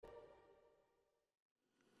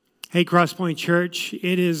Hey, Crosspoint Church,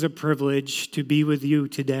 it is a privilege to be with you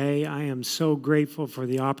today. I am so grateful for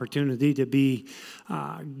the opportunity to be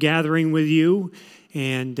gathering with you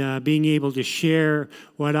and being able to share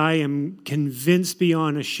what I am convinced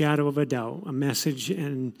beyond a shadow of a doubt, a message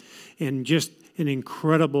and just an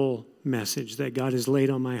incredible message that God has laid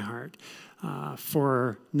on my heart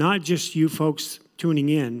for not just you folks tuning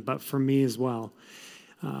in, but for me as well.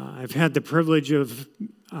 I've had the privilege of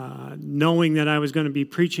knowing that I was going to be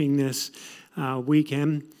preaching this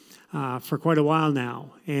weekend for quite a while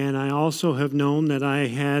now. And I also have known that I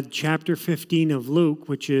had chapter 15 of Luke,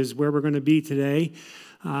 which is where we're going to be today,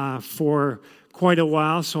 for quite a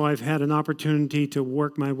while. So I've had an opportunity to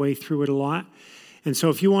work my way through it a lot. And so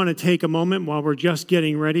if you want to take a moment while we're just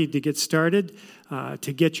getting ready to get started,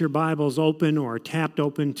 to get your Bibles open or tapped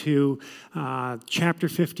open to chapter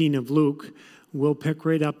 15 of Luke, we'll pick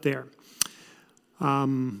right up there. I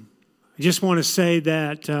just want to say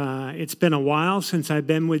that it's been a while since I've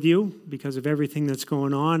been with you because of everything that's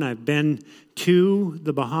going on. I've been to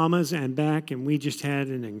the Bahamas and back, and we just had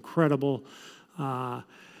an incredible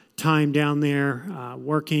time down there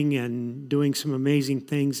working and doing some amazing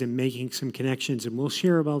things and making some connections, and we'll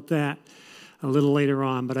share about that a little later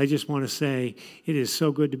on. But I just want to say it is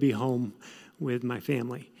so good to be home with my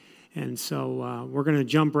family. And so we're going to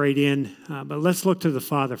jump right in, but let's look to the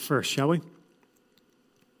Father first, shall we?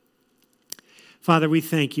 Father, we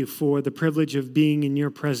thank you for the privilege of being in your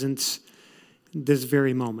presence this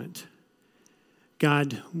very moment.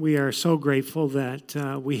 God, we are so grateful that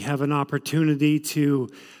we have an opportunity to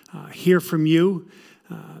hear from you.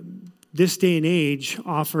 This day and age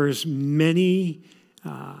offers many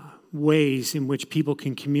ways in which people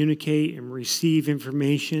can communicate and receive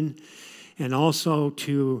information, and also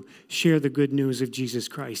to share the good news of Jesus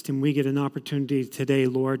Christ. And we get an opportunity today,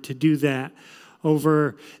 Lord, to do that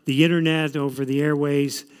over the internet, over the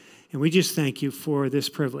airways. And we just thank you for this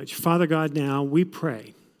privilege. Father God, now we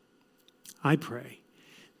pray, I pray,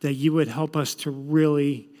 that you would help us to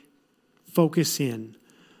really focus in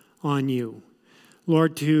on you.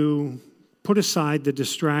 Lord, to put aside the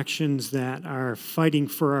distractions that are fighting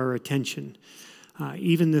for our attention,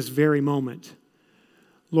 even this very moment.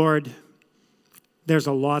 Lord, there's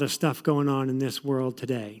a lot of stuff going on in this world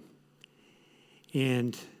today.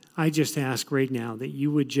 And I just ask right now that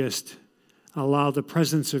you would just allow the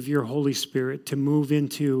presence of your Holy Spirit to move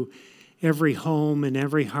into every home and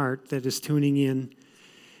every heart that is tuning in,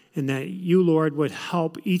 and that you, Lord, would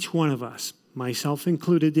help each one of us, myself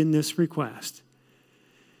included in this request,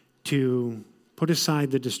 to put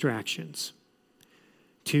aside the distractions,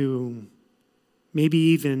 to maybe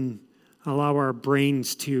even allow our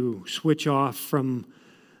brains to switch off from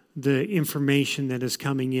the information that is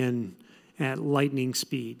coming in at lightning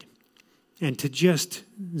speed, and to just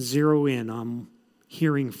zero in on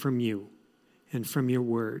hearing from you and from your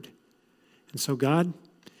word. And so, God,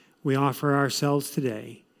 we offer ourselves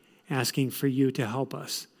today, asking for you to help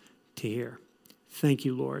us to hear. Thank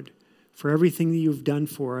you, Lord, for everything that you've done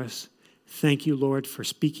for us. Thank you, Lord, for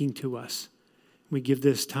speaking to us. We give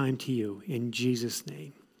this time to you in Jesus'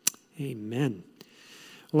 name. Amen.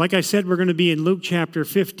 Like I said, we're going to be in Luke chapter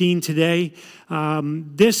 15 today.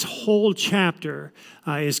 This whole chapter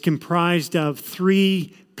is comprised of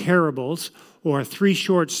three parables, or three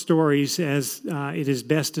short stories as it is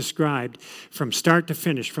best described, from start to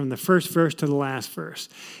finish, from the first verse to the last verse.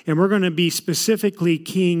 And we're going to be specifically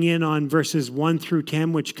keying in on verses 1 through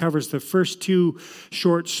 10, which covers the first two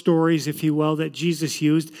short stories, if you will, that Jesus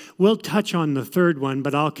used. We'll touch on the third one,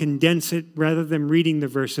 but I'll condense it. Rather than reading the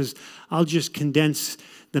verses, I'll just condense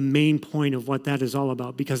the main point of what that is all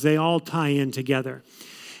about, because they all tie in together.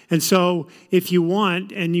 And so if you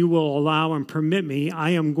want, and you will allow and permit me,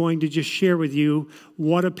 I am going to just share with you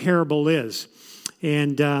what a parable is.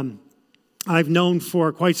 And I've known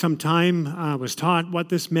for quite some time, I was taught what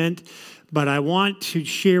this meant, but I want to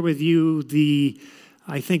share with you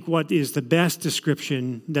I think what is the best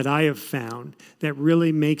description that I have found that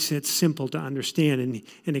really makes it simple to understand.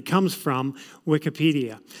 And it comes from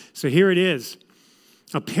Wikipedia. So here it is.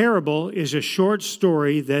 A parable is a short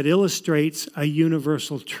story that illustrates a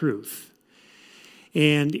universal truth.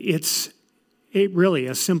 And it's really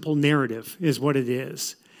a simple narrative is what it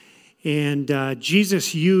is. And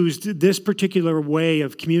Jesus used this particular way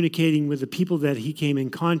of communicating with the people that he came in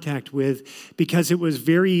contact with because it was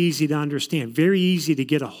very easy to understand, very easy to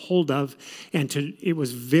get a hold of, and it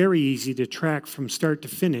was very easy to track from start to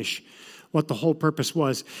finish what the whole purpose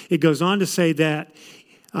was. It goes on to say that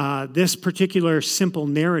this particular simple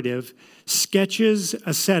narrative sketches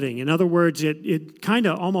a setting. In other words, it kind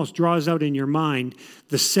of almost draws out in your mind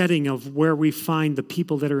the setting of where we find the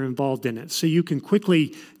people that are involved in it. So you can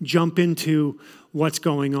quickly jump into what's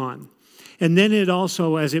going on. And then it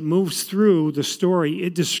also, as it moves through the story,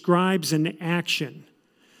 it describes an action.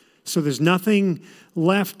 So there's nothing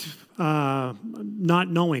left not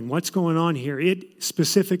knowing what's going on here. It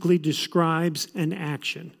specifically describes an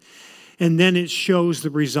action. And then it shows the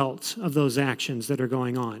results of those actions that are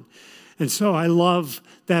going on. And so I love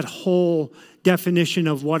that whole definition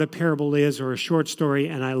of what a parable is or a short story.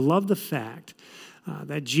 And I love the fact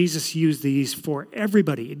that Jesus used these for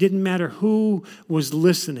everybody. It didn't matter who was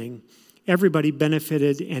listening. Everybody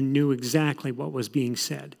benefited and knew exactly what was being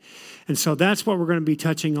said. And so that's what we're going to be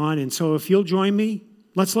touching on. And so if you'll join me,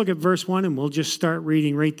 let's look at verse 1 and we'll just start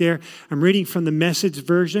reading right there. I'm reading from the Message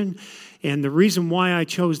version. And the reason why I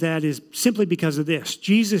chose that is simply because of this.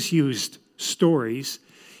 Jesus used stories,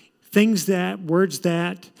 things that, words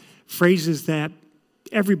that, phrases that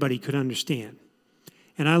everybody could understand.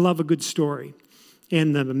 And I love a good story.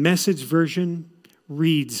 And the Message version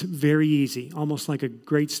reads very easy, almost like a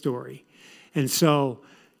great story. And so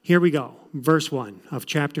here we go, verse 1 of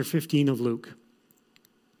chapter 15 of Luke.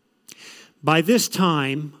 By this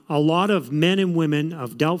time, a lot of men and women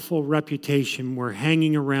of doubtful reputation were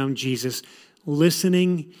hanging around Jesus,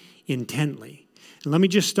 listening intently. And let me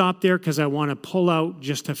just stop there because I want to pull out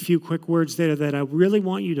just a few quick words there that I really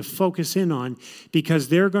want you to focus in on because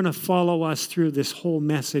they're going to follow us through this whole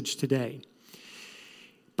message today.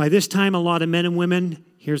 By this time, a lot of men and women,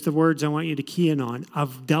 here's the words I want you to key in on,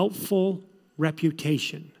 of doubtful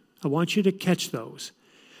reputation. I want you to catch those.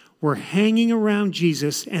 Were hanging around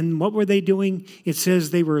Jesus, and what were they doing? It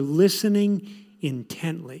says they were listening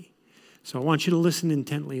intently. So I want you to listen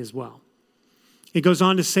intently as well. It goes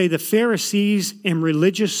on to say the Pharisees and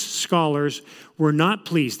religious scholars were not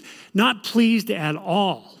pleased at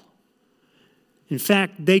all. In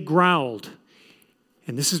fact, they growled,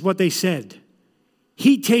 and this is what they said.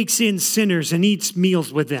 He takes in sinners and eats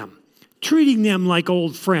meals with them, treating them like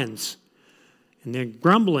old friends. And their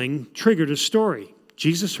grumbling triggered a story.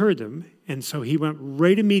 Jesus heard them, and so he went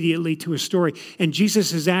right immediately to a story. And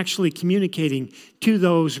Jesus is actually communicating to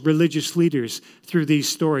those religious leaders through these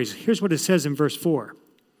stories. Here's what it says in verse 4.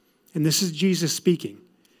 And this is Jesus speaking.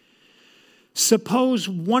 Suppose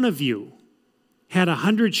one of you had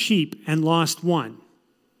 100 sheep and lost one.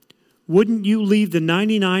 Wouldn't you leave the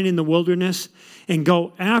 99 in the wilderness and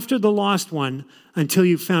go after the lost one until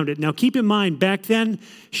you found it? Now keep in mind, back then,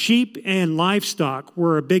 sheep and livestock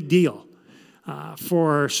were a big deal.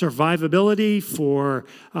 For survivability, for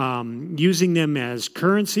using them as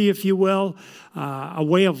currency, if you will, a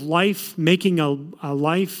way of life, making a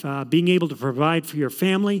life, being able to provide for your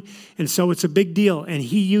family. And so it's a big deal. And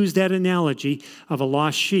he used that analogy of a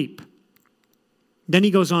lost sheep. Then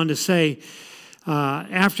he goes on to say,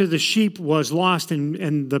 after the sheep was lost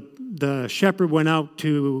and the shepherd went out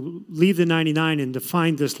to leave the 99 and to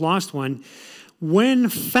find this lost one, when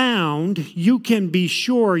found, you can be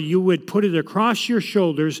sure you would put it across your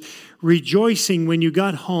shoulders, rejoicing when you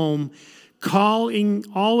got home, calling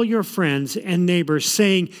all your friends and neighbors,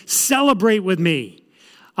 saying, celebrate with me.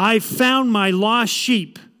 I found my lost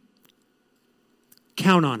sheep.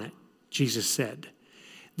 Count on it, Jesus said.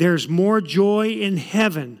 There's more joy in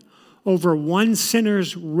heaven over one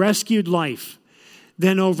sinner's rescued life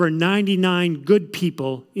than over 99 good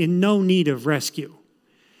people in no need of rescue.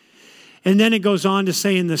 And then it goes on to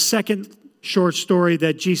say in the second short story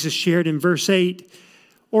that Jesus shared in verse 8,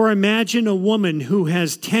 or imagine a woman who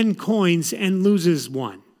has 10 coins and loses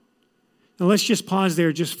one. Now let's just pause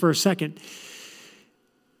there just for a second.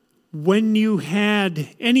 When you had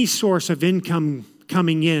any source of income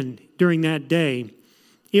coming in during that day,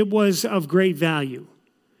 it was of great value.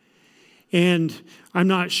 And I'm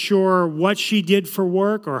not sure what she did for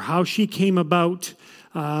work or how she came about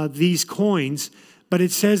these coins, but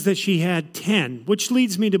it says that she had 10, which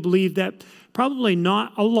leads me to believe that probably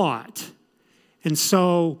not a lot. And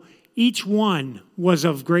so each one was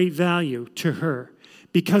of great value to her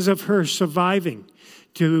because of her surviving,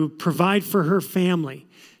 to provide for her family,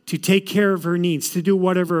 to take care of her needs, to do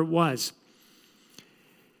whatever it was.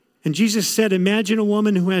 And Jesus said, imagine a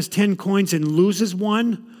woman who has 10 coins and loses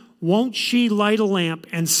one. Won't she light a lamp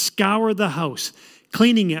and scour the house,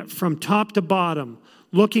 cleaning it from top to bottom,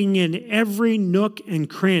 looking in every nook and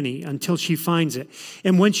cranny until she finds it?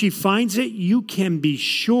 And when she finds it, you can be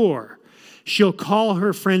sure she'll call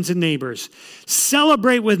her friends and neighbors.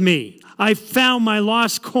 Celebrate with me. I found my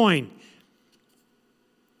lost coin.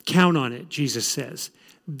 Count on it, Jesus says.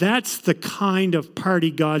 That's the kind of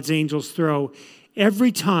party God's angels throw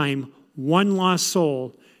every time one lost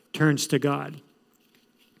soul turns to God.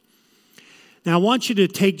 Now, I want you to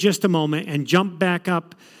take just a moment and jump back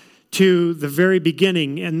up to the very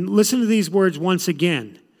beginning and listen to these words once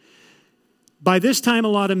again. By this time, a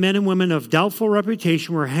lot of men and women of doubtful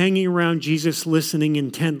reputation were hanging around Jesus, listening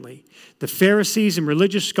intently. The Pharisees and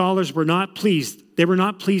religious scholars were not pleased. They were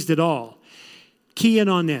not pleased at all. Key in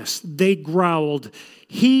on this. They growled,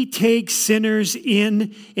 "He takes sinners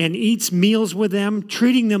in and eats meals with them,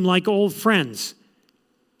 treating them like old friends."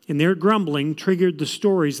 And their grumbling triggered the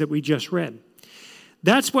stories that we just read.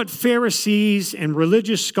 That's what Pharisees and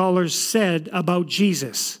religious scholars said about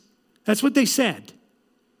Jesus. That's what they said.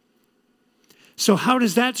 So how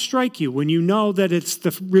does that strike you when you know that it's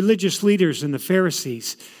the religious leaders and the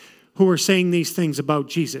Pharisees who are saying these things about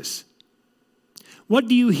Jesus? What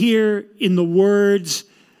do you hear in the words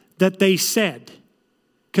that they said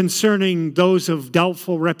concerning those of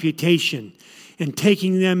doubtful reputation and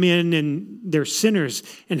taking them in and they're sinners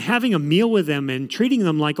and having a meal with them and treating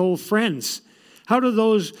them like old friends?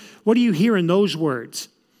 What do you hear in those words?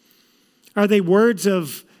 Are they words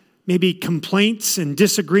of maybe complaints and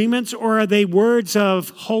disagreements, or are they words of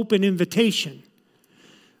hope and invitation?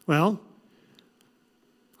 Well,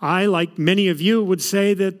 I, like many of you, would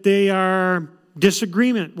say that they are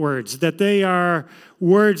disagreement words, that they are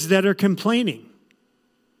words that are complaining.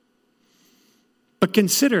 But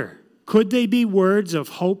consider, could they be words of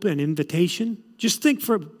hope and invitation? Just think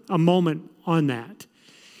for a moment on that.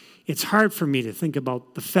 It's hard for me to think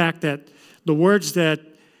about the fact that the words that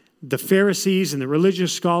the Pharisees and the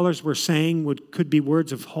religious scholars were saying could be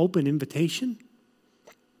words of hope and invitation.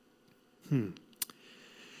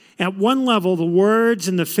 At one level, the words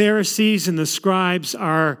in the Pharisees and the scribes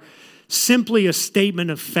are simply a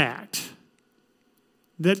statement of fact.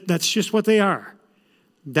 That's just what they are.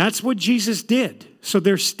 That's what Jesus did. So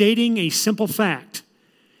they're stating a simple fact.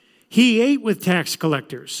 He ate with tax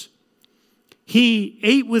collectors. He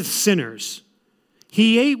ate with sinners.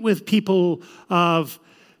 He ate with people of,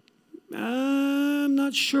 I'm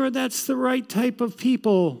not sure that's the right type of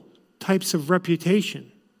people, types of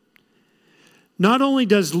reputation. Not only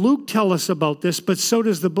does Luke tell us about this, but so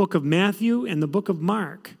does the book of Matthew and the book of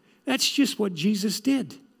Mark. That's just what Jesus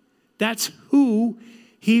did. That's who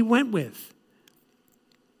he went with.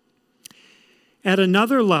 At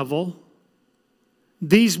another level,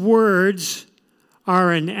 these words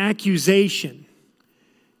are an accusation.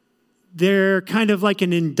 They're kind of like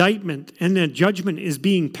an indictment, and a judgment is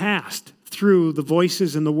being passed through the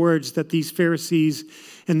voices and the words that these Pharisees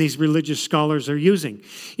and these religious scholars are using.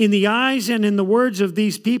 In the eyes and in the words of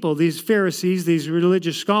these people, these Pharisees, these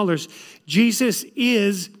religious scholars, Jesus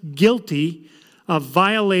is guilty of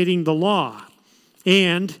violating the law.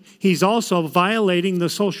 And he's also violating the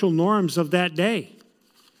social norms of that day.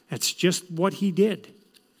 That's just what he did.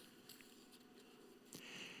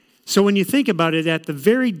 So when you think about it, at the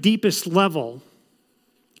very deepest level,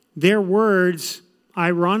 their words,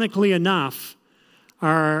 ironically enough,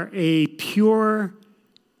 are a pure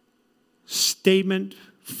statement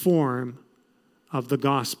form of the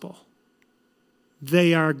gospel.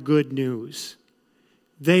 They are good news.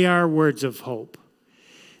 They are words of hope.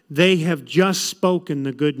 They have just spoken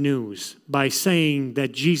the good news by saying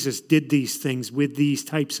that Jesus did these things with these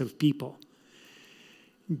types of people.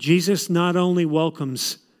 Jesus not only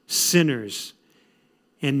welcomes sinners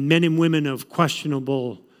and men and women of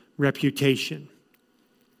questionable reputation,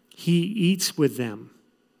 he eats with them.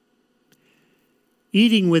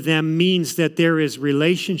 Eating with them means that there is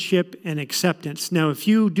relationship and acceptance. Now, if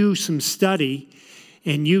you do some study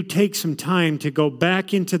and you take some time to go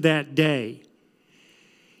back into that day,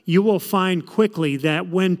 you will find quickly that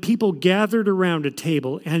when people gathered around a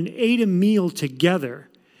table and ate a meal together,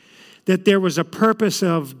 that there was a purpose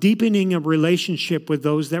of deepening a relationship with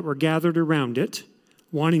those that were gathered around it,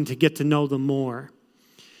 wanting to get to know them more,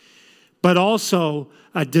 but also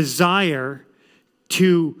a desire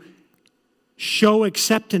to show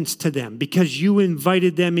acceptance to them because you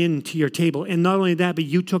invited them into your table. And not only that, but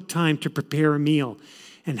you took time to prepare a meal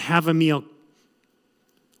and have a meal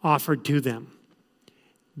offered to them.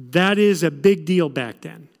 That is a big deal back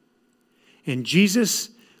then. And Jesus,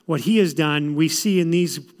 what he has done, we see in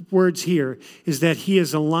these words here, is that he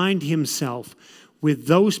has aligned himself with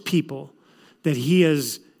those people that he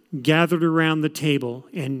has gathered around the table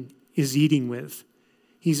and is eating with.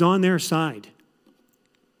 He's on their side.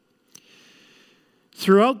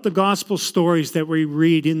 Throughout the gospel stories that we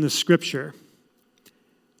read in the scripture,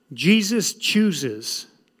 Jesus chooses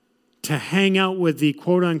to hang out with the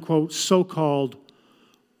quote-unquote so-called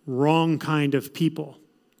wrong kind of people.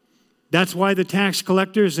 That's why the tax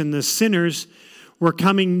collectors and the sinners were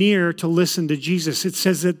coming near to listen to Jesus. It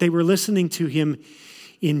says that they were listening to him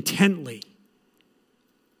intently.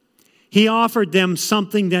 He offered them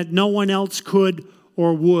something that no one else could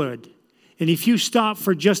or would. And if you stop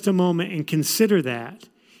for just a moment and consider that,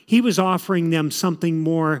 he was offering them something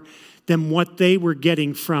more than what they were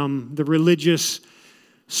getting from the religious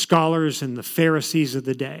scholars and the Pharisees of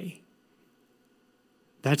the day.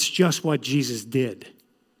 That's just what Jesus did.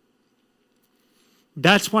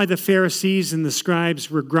 That's why the Pharisees and the scribes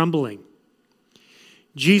were grumbling.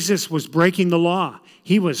 Jesus was breaking the law.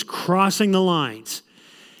 He was crossing the lines.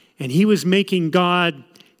 And he was making God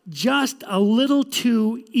just a little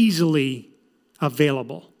too easily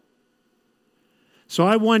available. So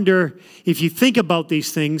I wonder, if you think about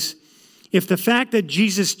these things, if the fact that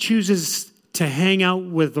Jesus chooses to hang out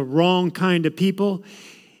with the wrong kind of people,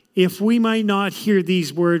 if we might not hear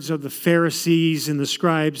these words of the Pharisees and the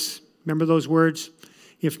scribes, remember those words?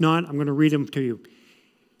 If not, I'm going to read them to you.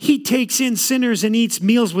 He takes in sinners and eats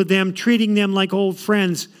meals with them, treating them like old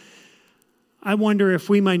friends. I wonder if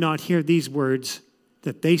we might not hear these words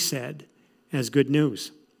that they said as good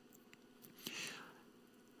news.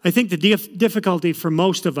 I think the difficulty for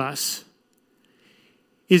most of us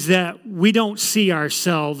is that we don't see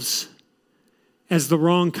ourselves as the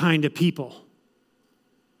wrong kind of people.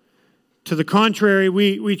 To the contrary,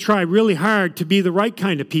 we try really hard to be the right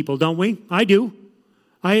kind of people, don't we? I do.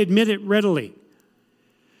 I admit it readily.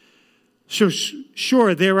 So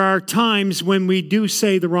sure, there are times when we do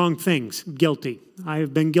say the wrong things. Guilty. I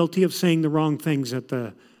have been guilty of saying the wrong things at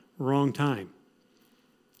the wrong time.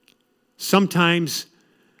 Sometimes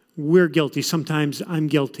we're guilty. Sometimes I'm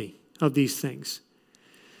guilty of these things.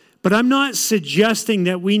 But I'm not suggesting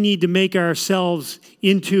that we need to make ourselves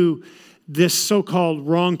into this so-called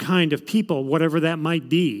wrong kind of people, whatever that might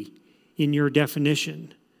be in your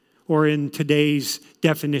definition or in today's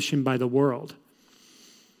definition by the world.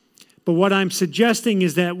 But what I'm suggesting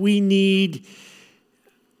is that we need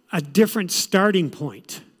a different starting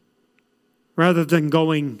point rather than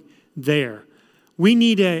going there. We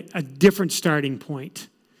need a different starting point,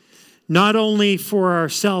 not only for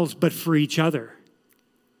ourselves, but for each other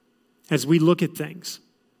as we look at things.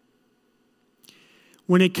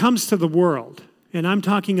 When it comes to the world, and I'm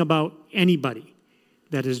talking about anybody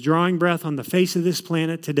that is drawing breath on the face of this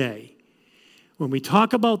planet today, when we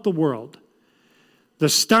talk about the world, the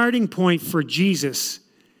starting point for Jesus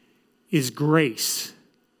is grace.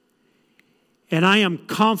 And I am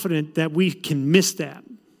confident that we can miss that.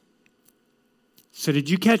 So did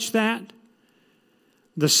you catch that?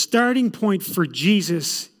 The starting point for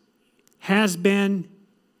Jesus has been,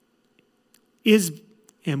 is,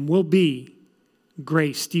 and will be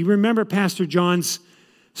grace. Do you remember Pastor John's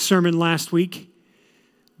sermon last week?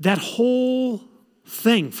 That whole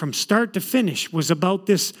thing from start to finish was about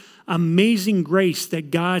this amazing grace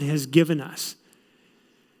that God has given us.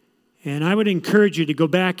 And I would encourage you to go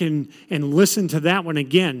back and listen to that one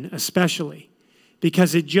again, especially,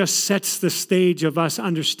 because it just sets the stage of us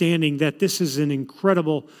understanding that this is an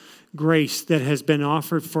incredible grace that has been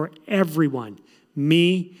offered for everyone,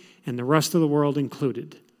 me and the rest of the world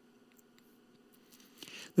included.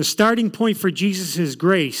 The starting point for Jesus'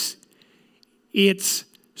 grace, it's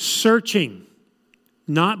searching,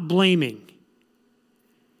 not blaming.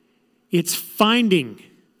 It's finding,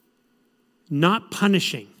 not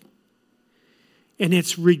punishing. And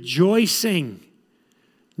it's rejoicing,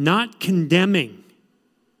 not condemning.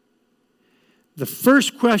 The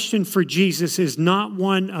first question for Jesus is not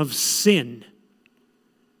one of sin.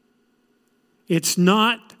 It's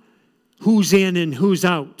not who's in and who's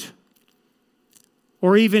out,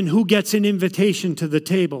 or even who gets an invitation to the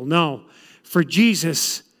table. No, for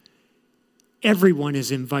Jesus, everyone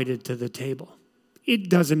is invited to the table. It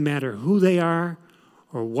doesn't matter who they are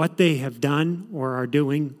or what they have done or are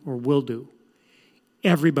doing or will do.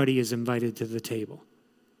 Everybody is invited to the table.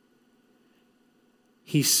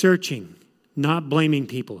 He's searching, not blaming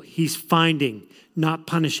people. He's finding, not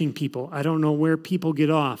punishing people. I don't know where people get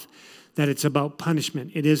off that it's about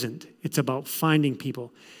punishment. It isn't. It's about finding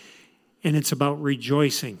people. And it's about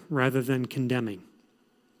rejoicing rather than condemning.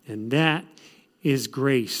 And that is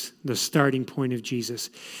grace, the starting point of Jesus.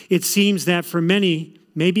 It seems that for many,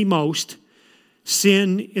 maybe most,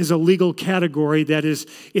 sin is a legal category that is,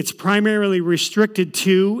 it's primarily restricted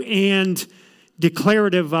to and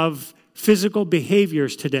declarative of physical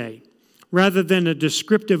behaviors today, rather than a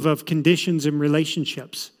descriptive of conditions and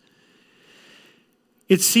relationships.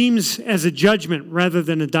 It seems as a judgment rather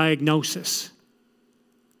than a diagnosis.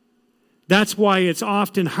 That's why it's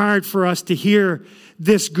often hard for us to hear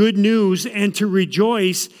this good news and to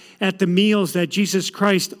rejoice at the meals that Jesus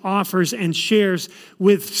Christ offers and shares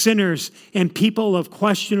with sinners and people of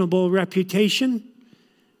questionable reputation.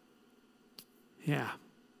 Yeah.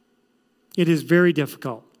 It is very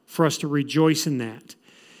difficult for us to rejoice in that.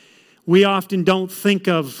 We often don't think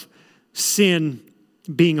of sin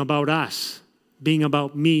being about us, being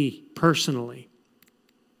about me personally.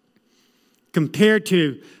 Compared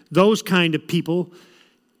to those kind of people,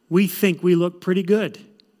 we think we look pretty good.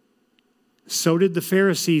 So did the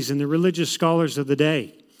Pharisees and the religious scholars of the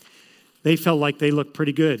day. They felt like they looked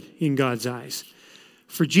pretty good in God's eyes.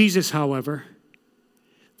 For Jesus, however,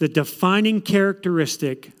 the defining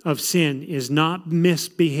characteristic of sin is not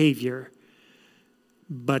misbehavior,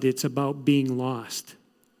 but it's about being lost.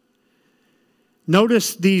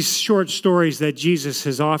 Notice these short stories that Jesus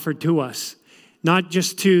has offered to us, not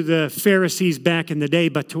just to the Pharisees back in the day,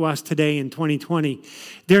 but to us today in 2020.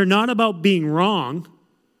 They're not about being wrong.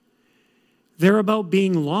 They're about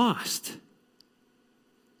being lost.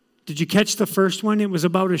 Did you catch the first one? It was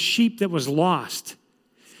about a sheep that was lost.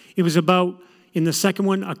 It was about, in the second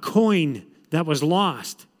one, a coin that was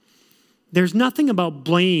lost. There's nothing about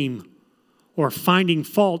blame or finding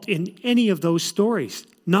fault in any of those stories.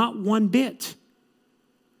 Not one bit.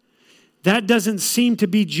 That doesn't seem to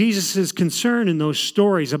be Jesus' concern in those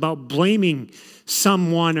stories about blaming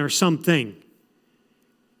someone or something.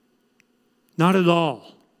 Not at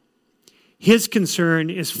all. His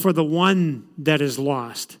concern is for the one that is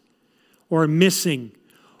lost or missing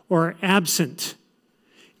or absent.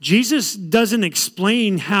 Jesus doesn't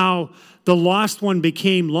explain how the lost one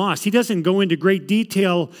became lost. He doesn't go into great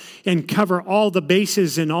detail and cover all the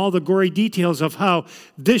bases and all the gory details of how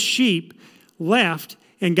this sheep left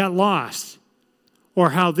and got lost,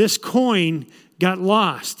 or how this coin got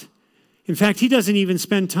lost. In fact, he doesn't even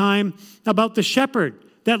spend time about the shepherd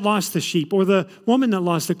that lost the sheep or the woman that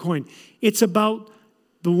lost the coin. It's about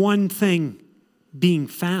the one thing being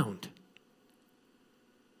found.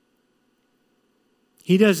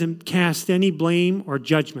 He doesn't cast any blame or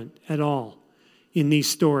judgment at all in these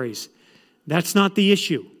stories. That's not the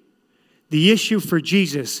issue. The issue for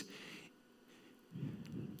Jesus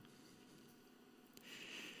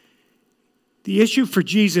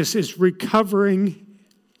is recovering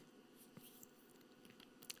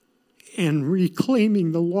and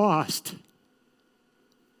reclaiming the lost.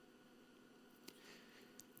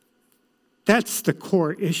 That's the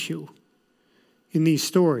core issue in these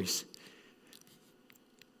stories.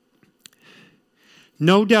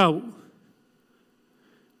 No doubt,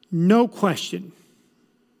 no question,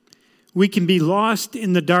 we can be lost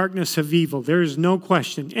in the darkness of evil. There is no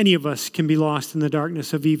question. Any of us can be lost in the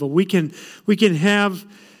darkness of evil. We can have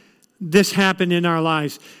this happen in our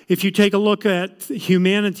lives. If you take a look at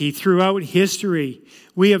humanity throughout history,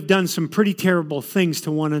 we have done some pretty terrible things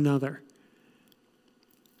to one another.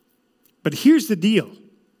 But here's the deal.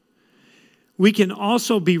 We can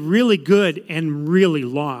also be really good and really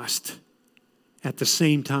lost at the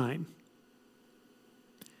same time.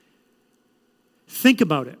 Think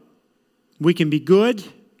about it. We can be good,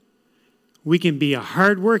 we can be a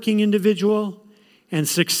hardworking individual and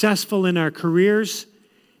successful in our careers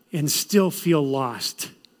and still feel lost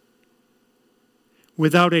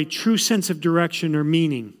without a true sense of direction or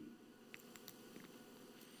meaning.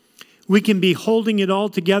 We can be holding it all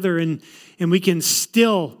together and we can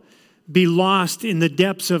still be lost in the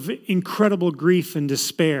depths of incredible grief and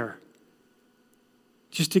despair.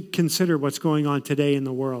 Just to consider what's going on today in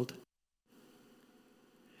the world.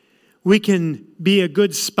 We can be a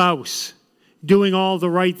good spouse, doing all the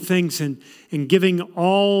right things and giving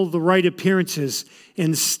all the right appearances,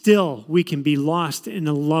 and still we can be lost in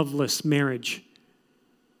a loveless marriage.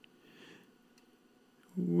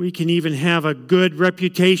 We can even have a good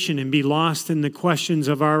reputation and be lost in the questions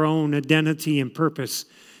of our own identity and purpose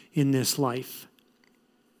in this life.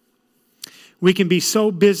 We can be so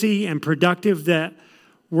busy and productive that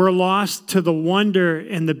we're lost to the wonder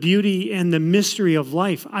and the beauty and the mystery of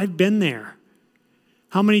life. I've been there.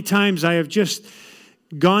 How many times I have just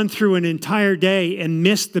gone through an entire day and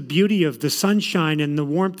missed the beauty of the sunshine and the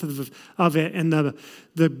warmth of it and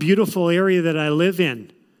the beautiful area that I live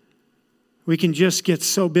in. We can just get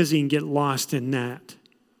so busy and get lost in that.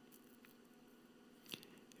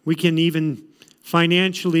 We can even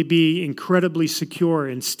financially be incredibly secure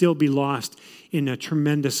and still be lost in a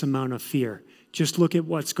tremendous amount of fear. Just look at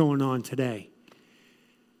what's going on today.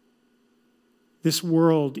 This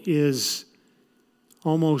world is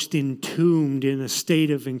almost entombed in a state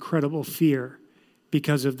of incredible fear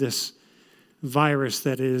because of this virus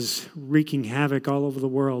that is wreaking havoc all over the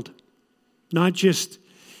world. Not just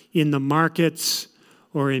in the markets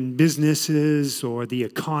or in businesses or the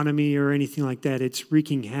economy or anything like that. It's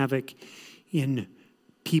wreaking havoc in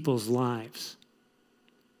people's lives,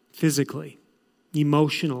 physically,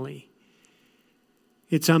 emotionally.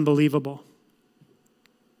 It's unbelievable.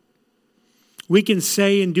 We can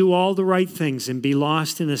say and do all the right things and be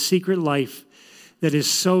lost in a secret life that is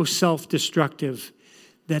so self-destructive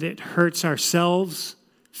that it hurts ourselves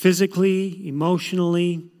physically,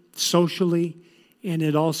 emotionally, socially, and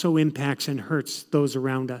it also impacts and hurts those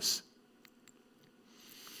around us.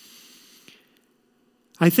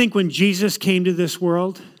 I think when Jesus came to this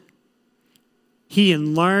world, he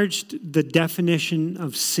enlarged the definition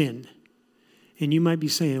of sin. And you might be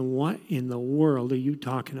saying, what in the world are you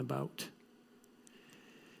talking about?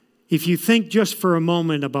 If you think just for a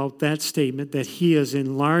moment about that statement, that he has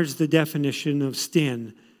enlarged the definition of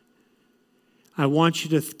sin, I want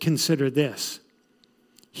you to consider this.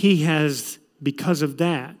 He has, because of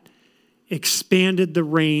that, expanded the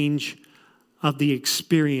range of the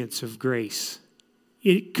experience of grace.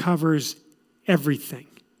 It covers everything.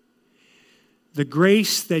 The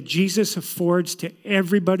grace that Jesus affords to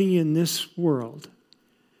everybody in this world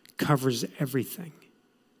covers everything.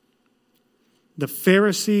 The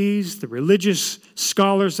Pharisees, the religious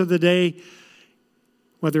scholars of the day,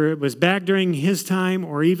 whether it was back during his time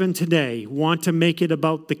or even today, want to make it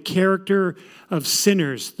about the character of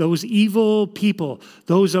sinners, those evil people,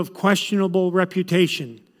 those of questionable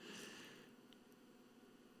reputation.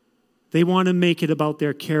 They want to make it about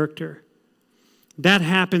their character. That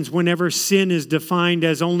happens whenever sin is defined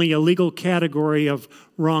as only a legal category of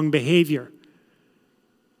wrong behavior.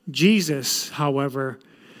 Jesus, however,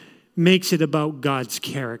 makes it about God's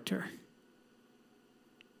character.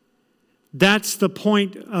 That's the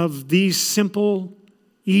point of these simple,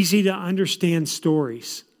 easy to understand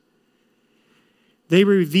stories. They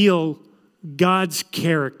reveal God's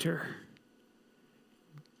character,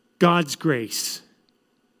 God's grace,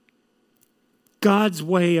 God's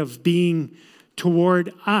way of being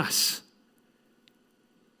toward us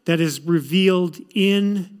that is revealed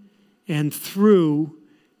in and through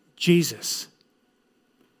Jesus.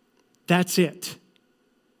 That's it.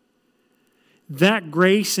 That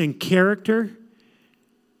grace and character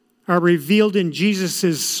are revealed in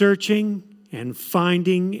Jesus' searching and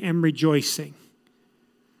finding and rejoicing.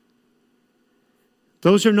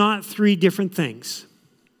 Those are not three different things.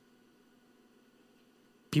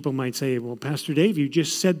 People might say, well, Pastor Dave, you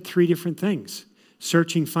just said three different things.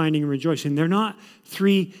 Searching, finding, and rejoicing. They're not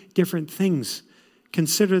three different things.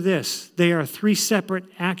 Consider this. They are three separate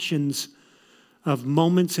actions of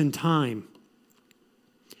moments in time.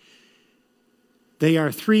 They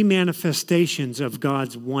are three manifestations of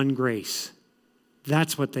God's one grace.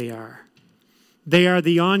 That's what they are. They are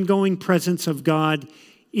the ongoing presence of God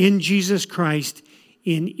in Jesus Christ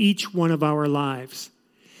in each one of our lives.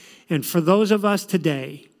 And for those of us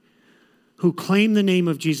today who claim the name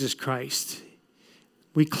of Jesus Christ,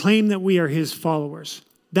 we claim that we are his followers.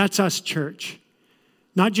 That's us, church.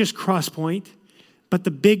 Not just Crosspoint, but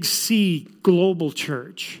the Big C global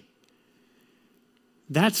church.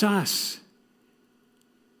 That's us.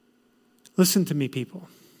 Listen to me, people.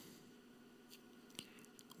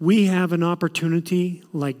 We have an opportunity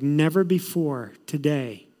like never before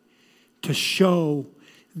today to show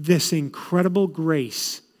this incredible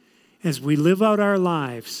grace as we live out our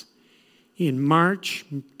lives in March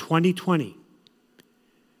 2020.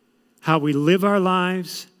 How we live our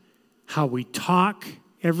lives, how we talk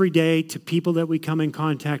every day to people that we come in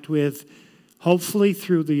contact with, hopefully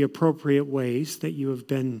through the appropriate ways that you have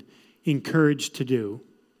been encouraged to do.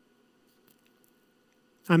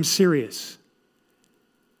 I'm serious.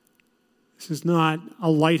 This is not a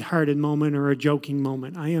lighthearted moment or a joking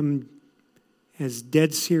moment. I am as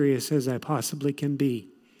dead serious as I possibly can be.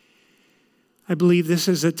 I believe this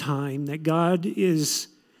is a time that God is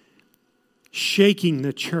shaking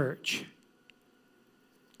the church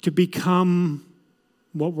to become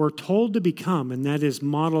what we're told to become, and that is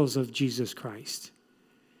models of Jesus Christ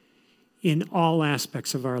in all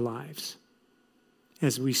aspects of our lives.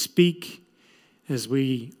 As we speak, as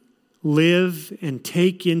we live and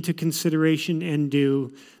take into consideration and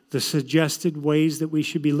do the suggested ways that we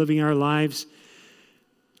should be living our lives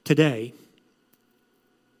today,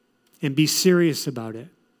 and be serious about it,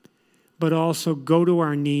 but also go to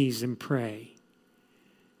our knees and pray.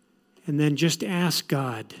 And then just ask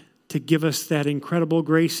God to give us that incredible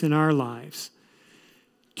grace in our lives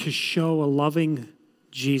to show a loving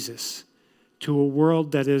Jesus to a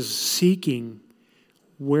world that is seeking,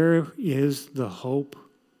 where is the hope?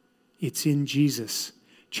 It's in Jesus.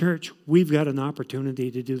 Church, we've got an opportunity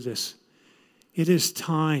to do this. It is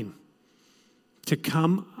time to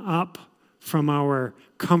come up from our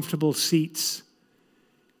comfortable seats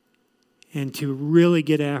and to really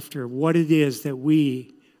get after what it is that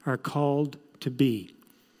we are called to be.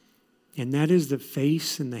 And that is the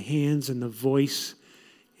face and the hands and the voice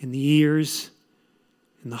and the ears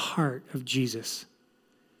and the heart of Jesus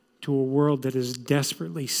to a world that is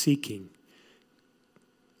desperately seeking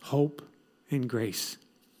hope and grace.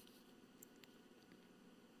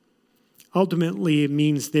 Ultimately, it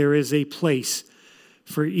means there is a place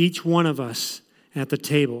for each one of us at the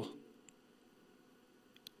table.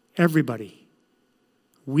 Everybody.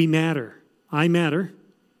 We matter. I matter.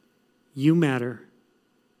 You matter.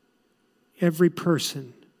 Every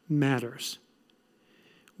person matters.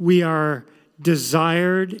 We are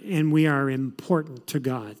desired and we are important to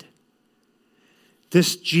God.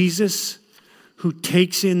 This Jesus who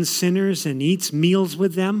takes in sinners and eats meals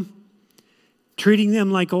with them, treating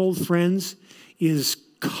them like old friends, is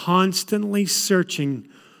constantly searching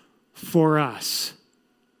for us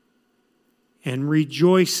and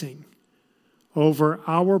rejoicing over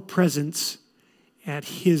our presence at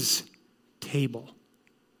his table.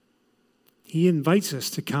 He invites us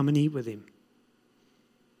to come and eat with him.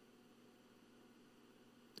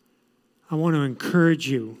 I want to encourage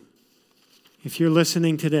you, if you're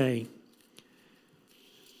listening today,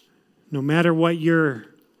 no matter what your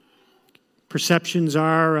perceptions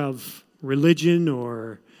are of religion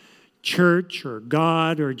or church or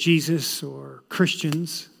God or Jesus or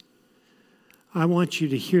Christians, I want you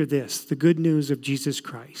to hear this. The good news of Jesus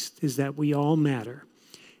Christ is that we all matter,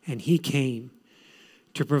 and he came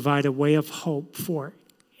to provide a way of hope for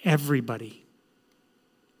everybody,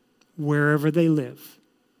 wherever they live,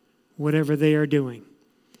 whatever they are doing.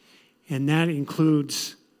 And that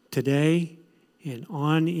includes today and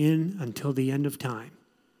on in until the end of time.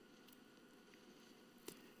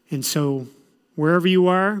 And so, wherever you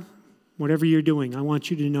are, whatever you're doing, I want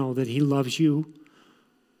you to know that he loves you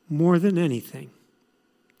more than anything.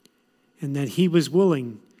 And that he was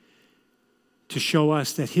willing to show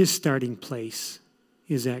us that his starting place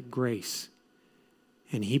is at grace.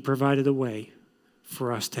 And he provided a way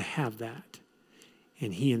for us to have that.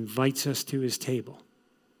 And he invites us to his table.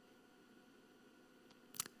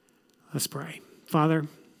 Let's pray. Father,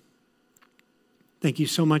 thank you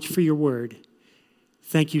so much for your word.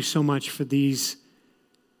 Thank you so much for these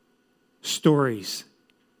stories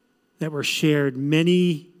that were shared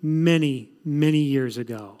many, many, many years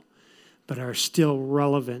ago, but are still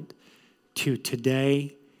relevant to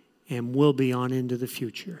today and will be on into the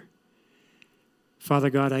future. Father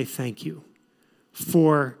God, I thank you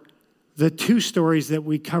for the two stories that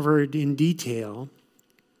we covered in detail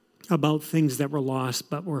about things that were lost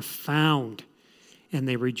but were found, and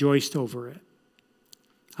they rejoiced over it.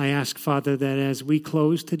 I ask, Father, that as we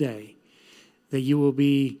close today, that you will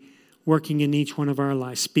be working in each one of our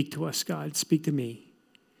lives. Speak to us, God. Speak to me.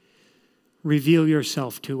 Reveal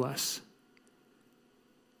yourself to us.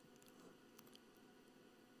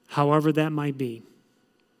 However that might be.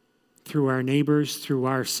 Through our neighbors, through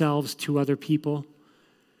ourselves, to other people.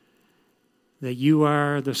 That you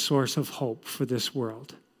are the source of hope for this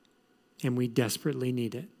world. And we desperately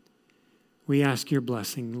need it. We ask your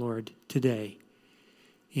blessing, Lord, today.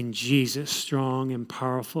 In Jesus' strong and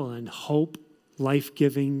powerful and hope,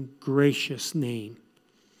 life-giving, gracious name.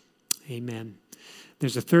 Amen.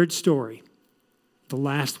 There's a third story, the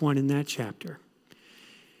last one in that chapter.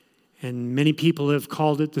 And many people have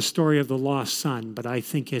called it the story of the lost son, but I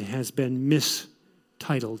think it has been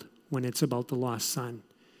mistitled when it's about the lost son.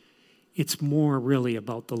 It's more really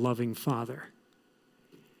about the loving Father.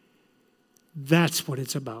 That's what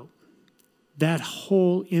it's about. That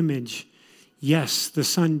whole image. Yes, the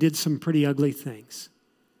son did some pretty ugly things,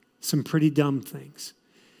 some pretty dumb things.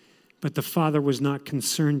 But the Father was not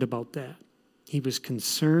concerned about that. He was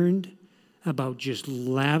concerned about just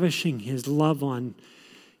lavishing his love on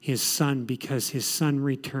his son because his son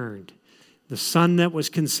returned. The son that was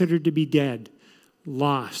considered to be dead,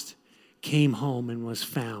 lost, came home and was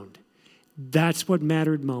found. That's what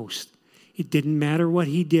mattered most. It didn't matter what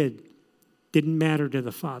he did. Didn't matter to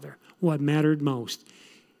the Father. What mattered most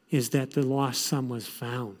is that the lost son was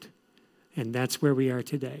found. And that's where we are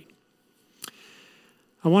today.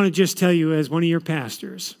 I want to just tell you as one of your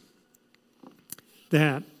pastors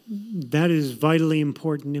that is vitally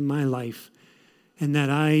important in my life and that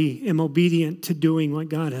I am obedient to doing what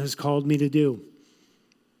God has called me to do.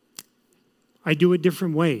 I do it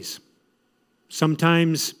different ways.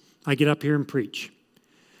 Sometimes I get up here and preach.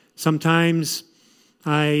 Sometimes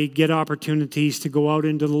I get opportunities to go out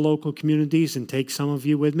into the local communities and take some of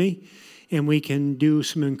you with me, and we can do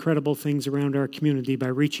some incredible things around our community by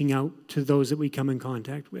reaching out to those that we come in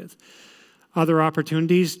contact with. Other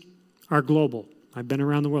opportunities are global. I've been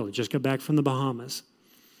around the world. I just got back from the Bahamas.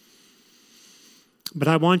 But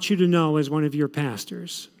I want you to know, as one of your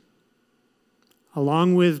pastors,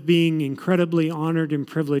 along with being incredibly honored and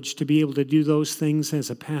privileged to be able to do those things as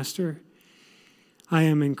a pastor, I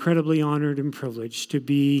am incredibly honored and privileged to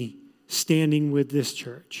be standing with this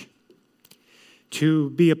church, to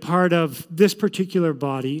be a part of this particular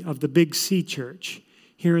body of the Big C Church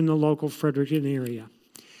here in the local Fredericton area.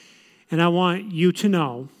 And I want you to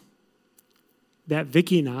know that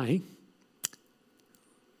Vicki and I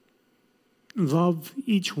love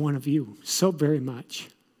each one of you so very much.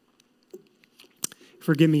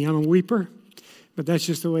 Forgive me, I'm a weeper, but that's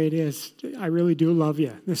just the way it is. I really do love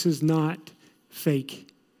you. This is not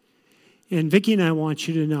fake. And Vicki and I want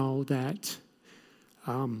you to know that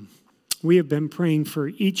we have been praying for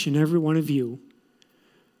each and every one of you,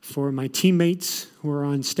 for my teammates who are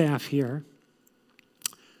on staff here,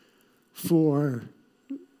 for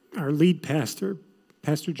our lead pastor,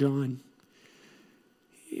 Pastor John,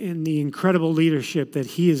 and the incredible leadership that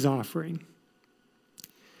he is offering.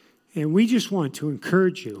 And we just want to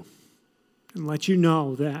encourage you and let you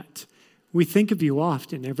know that we think of you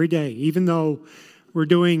often, every day, even though we're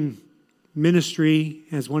doing ministry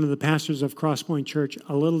as one of the pastors of Crosspoint Church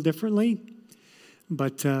a little differently,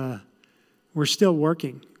 but we're still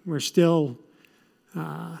working. We're still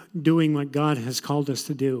doing what God has called us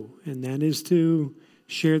to do, and that is to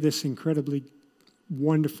share this incredibly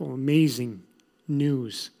wonderful, amazing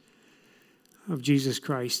news of Jesus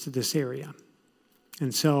Christ to this area.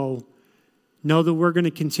 And so know that we're going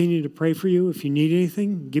to continue to pray for you. If you need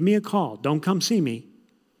anything, give me a call. Don't come see me.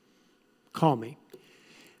 Call me.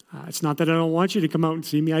 It's not that I don't want you to come out and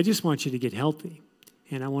see me. I just want you to get healthy,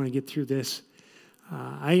 and I want to get through this.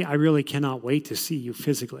 I really cannot wait to see you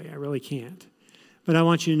physically. I really can't. But I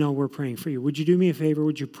want you to know we're praying for you. Would you do me a favor?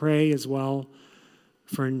 Would you pray as well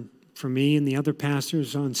for me and the other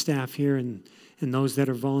pastors on staff here and those that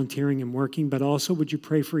are volunteering and working? But also, would you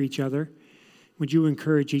pray for each other? Would you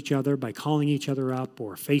encourage each other by calling each other up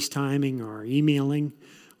or FaceTiming or emailing,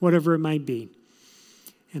 whatever it might be?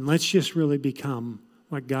 And let's just really become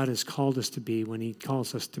what God has called us to be when he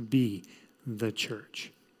calls us to be the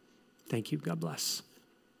church. Thank you. God bless.